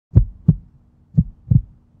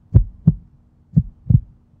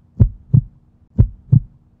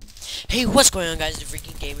Hey, what's going on, guys? The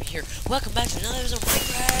Freaking Gamer here. Welcome back to another episode of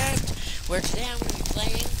Minecraft, where today I'm going to be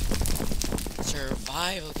playing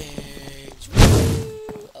survival games.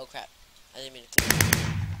 Woo! Oh crap! I didn't mean to.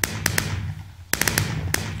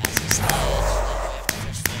 That's a sledge. Then we have to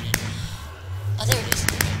first find it. Oh, there it is.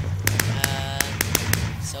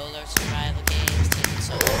 Solar survival games. Team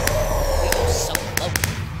solar. We go solo.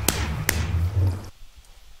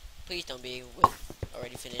 Please don't be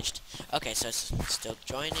already finished. Okay, so it's still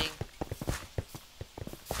joining.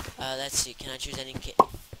 Let's see, can I choose any kit?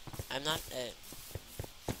 I'm not,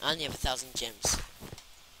 I only have 1,000 gems.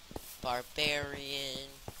 Barbarian.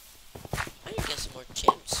 I need to get some more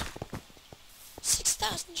gems.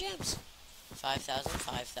 6,000 gems. 5,000,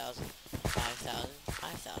 5,000, 5,000,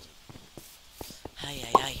 5,000. Ay,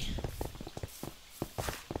 ay, ay.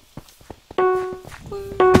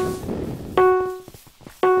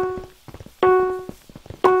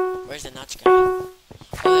 Where's the notch guy? Oh,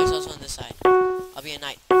 there's also on this side. I'll be a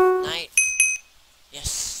knight. Knight.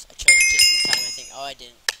 Yes, I chose just in time, I think. Oh, I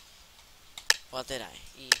didn't. Well, did I?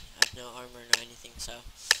 I have no armor nor anything, so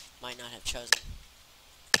might not have chosen.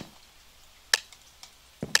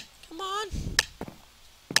 Come on.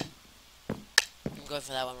 I'm going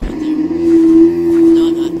for that one right there. No,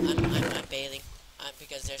 I'm not bailing.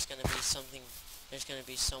 Because there's gonna be something. There's gonna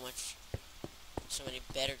be so many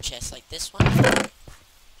better chests like this one.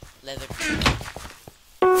 Leather.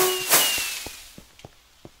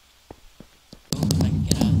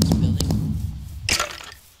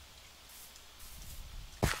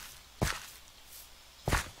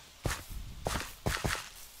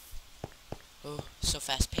 So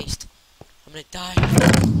fast paced. I'm gonna die.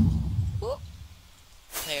 Whoop.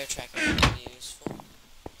 Player tracker is really useful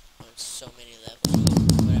on so many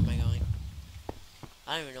levels. Where am I going?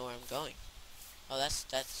 I don't even know where I'm going. Oh, that's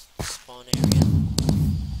the spawn area.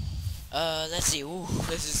 Let's see. Ooh,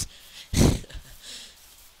 this is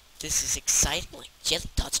this is exciting, like jelly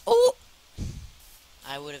dots. Oh,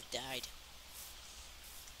 I would have died.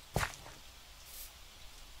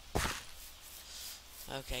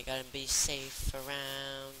 Okay, gotta be safe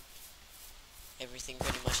around everything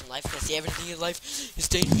pretty much in life. Because see, everything in life is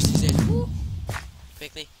dangerous these days. Woo.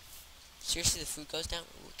 Quickly. Seriously, the food goes down?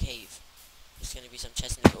 Ooh, cave. There's gonna be some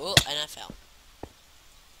chests in there. Oh, and I fell.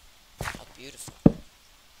 How beautiful.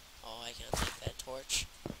 Oh, I cannot take that torch.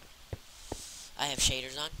 I have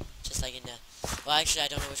shaders on, just like in the... Well, actually, I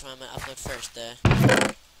don't know which one I'm gonna upload first. The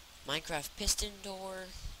Minecraft piston door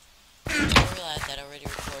tutorial that I already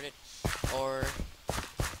recorded, or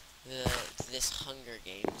this Hunger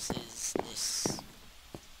Games is this.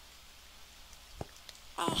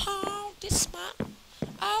 Oh, this map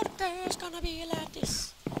out there's gonna be like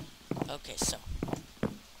this. Okay, so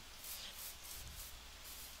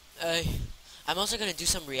I'm also gonna do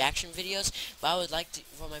some reaction videos, but I would like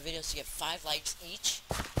for my videos to get 5 likes each,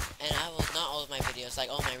 and I will not all of my videos, like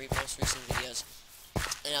all my most recent videos,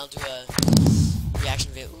 and I'll do a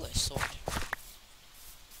reaction video. Ooh, a sword.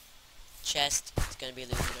 Chest. It's gonna be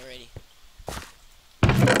looted already.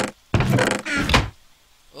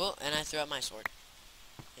 Oh, and I threw out my sword.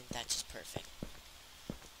 Ain't that just perfect?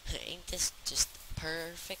 Ain't this just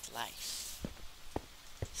perfect life?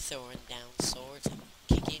 Throwing down swords and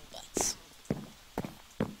kicking butts.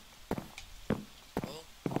 Oh,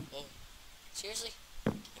 oh. Seriously?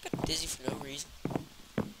 I got dizzy for no reason.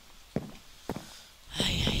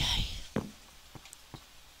 Ay, ay, ay.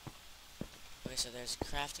 Okay, so there's a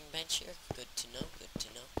crafting bench here. Good to know, good to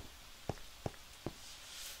know.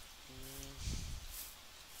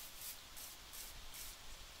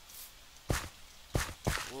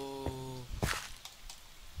 Ooh.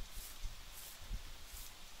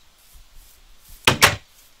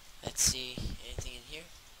 Let's see, anything in here?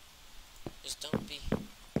 Just don't be...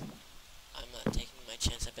 I'm not taking my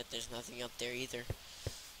chance. I bet there's nothing up there either.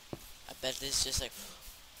 I bet this is just like...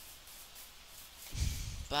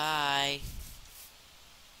 Bye.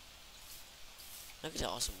 Look at the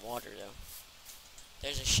awesome water, though.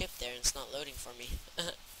 There's a ship there, and it's not loading for me.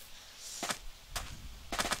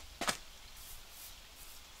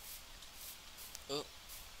 Oh.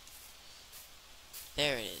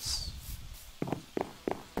 There it is.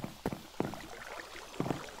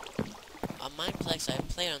 On Mineplex, I've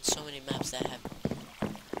played on so many maps that have...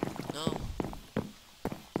 No.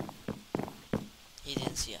 He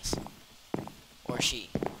didn't see us. Or she.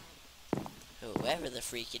 Whoever the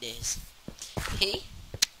freak it is. He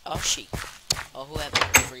or she. Or whoever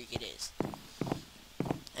the freak it is.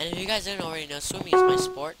 And if you guys didn't already know, swimming is my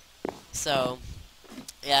sport. So,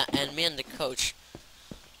 yeah, and me and the coach,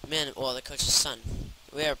 well, the coach's son,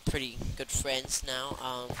 we are pretty good friends now.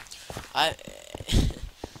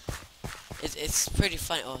 It's pretty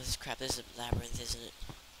funny. Oh, this crap! This is a labyrinth, isn't it?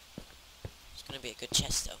 It's gonna be a good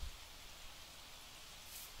chest though.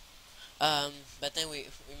 But then we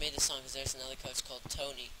made this song because there's another coach called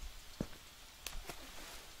Tony,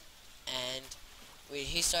 and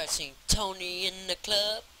he started singing Tony in the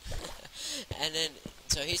club, and then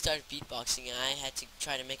so he started beatboxing, and I had to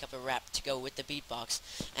try to make up a rap to go with the beatbox,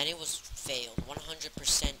 and it was failed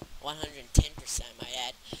 100%, 110%. I might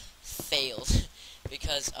add, failed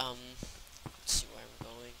because let's see where I'm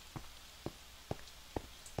going.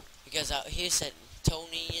 Because he said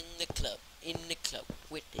Tony in the club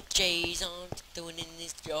with the J's on, doing in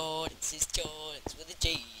his Jordans with the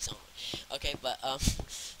J's on. Okay, but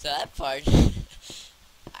so that part,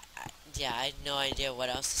 yeah, I had no idea what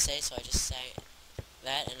else to say, so I just sang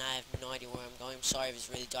that, and I have no idea where I'm going. I'm sorry if it's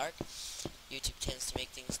really dark. YouTube tends to make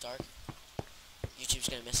things dark. YouTube's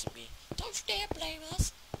gonna mess with me. Don't you dare blame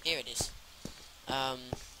us. Here it is. Oh,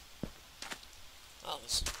 it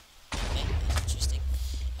was okay. That's interesting.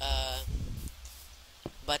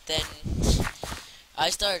 But then I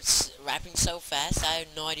started rapping so fast, I had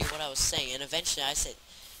no idea what I was saying, and eventually I said,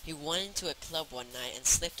 he went into a club one night and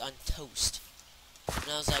slipped on toast. And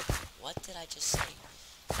I was like, what did I just say?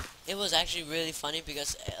 It was actually really funny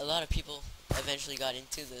because a lot of people eventually got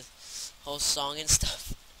into the whole song and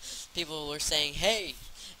stuff. People were saying, hey,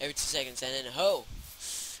 every 2 seconds, and then ho,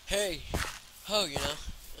 hey, ho, you know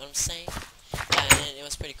what I'm saying? And it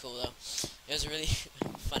was pretty cool though. It was a really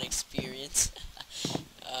fun experience.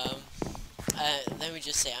 Let me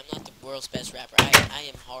just say, I'm not the world's best rapper. I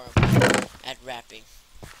am horrible at rapping.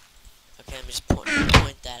 Okay, let me just point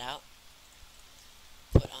that out.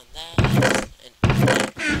 Put on that, and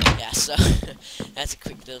yeah, so that's a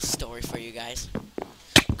quick little story for you guys.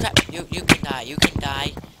 Crap, you can die,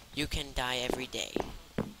 you can die every day.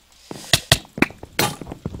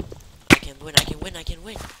 I can win, I can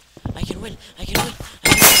win.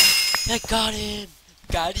 I got him!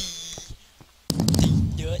 Got him!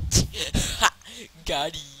 Nut! Ha!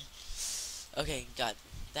 Got him! Okay, got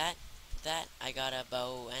that, I got a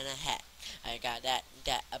bow and a hat. I got that,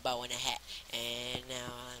 a bow and a hat. And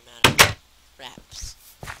now I'm out of raps.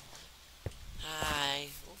 Hi.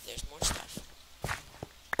 Oh, there's more stuff.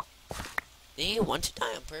 Did he want to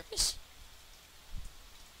die on purpose?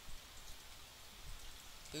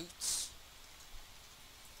 Boots?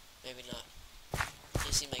 Maybe not.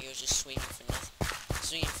 It seemed like it was just swinging for nothing.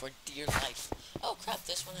 Swinging for dear life. Oh crap,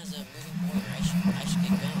 this one has a moving border. I should get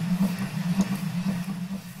going.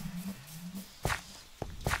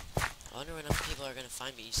 I wonder when enough people are gonna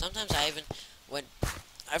find me. Sometimes when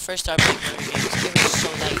I first started playing Hunger Games, it was so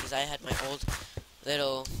late because I had my old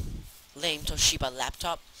little lame Toshiba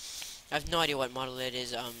laptop. I have no idea what model it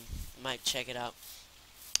is. Might check it out.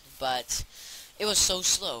 But it was so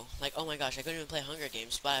slow. Like, oh my gosh, I couldn't even play Hunger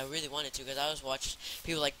Games, but I really wanted to because I always watched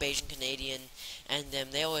people like Beijing Canadian, and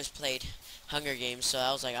they always played Hunger Games, so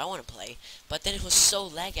I was like, I want to play. But then it was so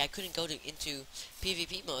laggy, I couldn't go into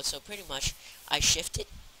PvP mode, so pretty much I shifted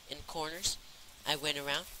in corners. I went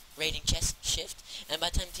around, raiding chest, shift, and by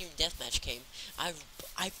the time Team Deathmatch came, I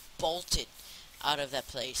bolted out of that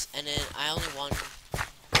place, and then I only won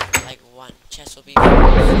like one. Chest will be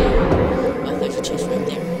oh, there's a chest right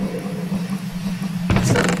there.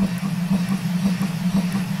 What's that?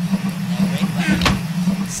 That red button.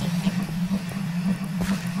 Something.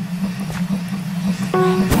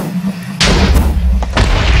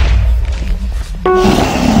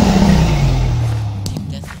 Team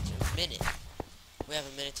Deathmatch, a minute. We have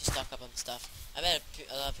a minute to stock up on stuff. I bet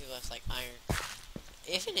a lot of people have like iron.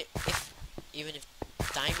 Even if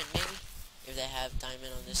diamond maybe, if they have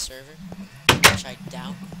diamond on this server, which I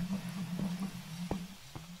doubt.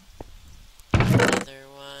 Another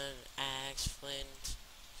one, axe, flint.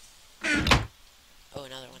 Oh,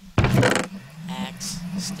 another one. Axe,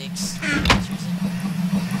 sticks.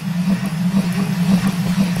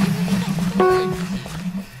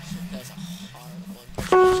 That's a horrible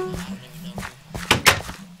impersonation. I don't even know who.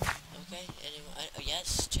 Okay, anyway, oh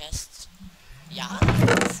yes, chests. Yeah.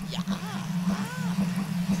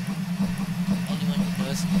 Anyone who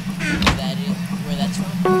knows where that's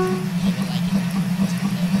from, leave a like it.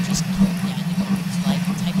 Just yeah, in the comments,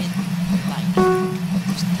 type in like.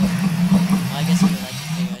 Just well, I guess if you like the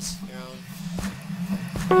video, it's your own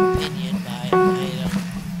opinion, but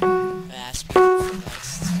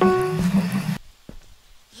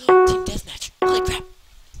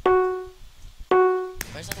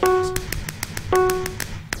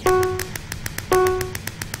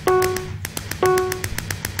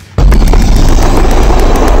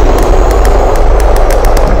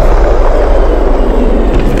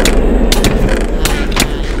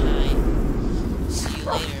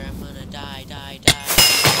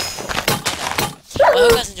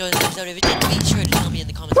hope you guys enjoyed this episode. If you did, be sure to tell me in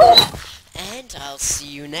the comments below. And I'll see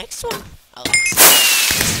you next one. I'll see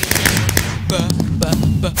you next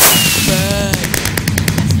one. Bye.